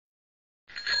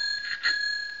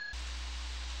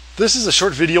This is a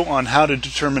short video on how to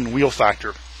determine wheel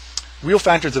factor. Wheel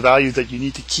factor is a value that you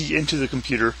need to key into the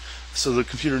computer so the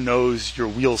computer knows your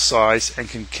wheel size and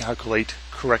can calculate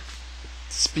correct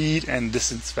speed and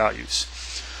distance values.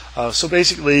 So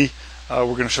basically we're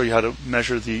going to show you how to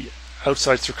measure the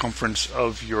outside circumference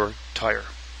of your tire.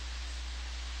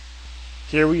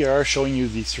 Here we are showing you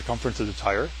the circumference of the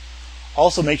tire.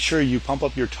 Also make sure you pump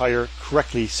up your tire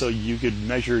correctly so you can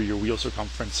measure your wheel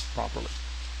circumference properly.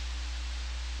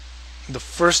 The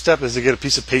first step is to get a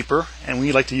piece of paper, and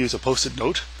we like to use a post-it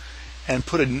note, and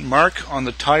put a mark on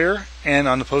the tire and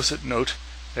on the post-it note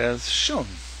as shown.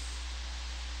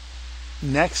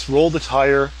 Next, roll the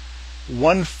tire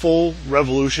one full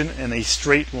revolution in a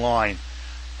straight line,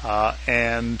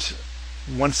 and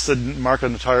once the mark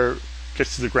on the tire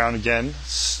gets to the ground again,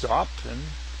 stop, and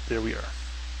there we are.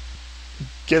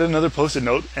 Get another post-it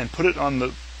note and put it on the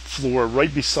floor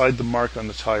right beside the mark on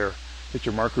the tire. Get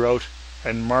your marker out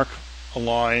and mark a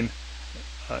line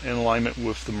in alignment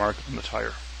with the mark on the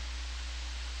tire.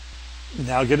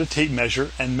 Now get a tape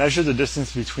measure and measure the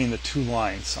distance between the two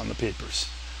lines on the papers.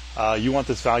 You want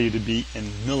this value to be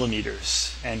in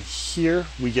millimeters, and here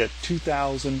we get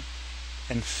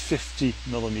 2,050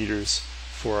 millimeters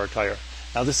for our tire.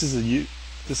 Now this is the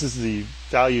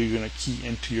value you're going to key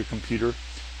into your computer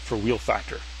for wheel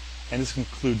factor, and this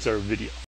concludes our video.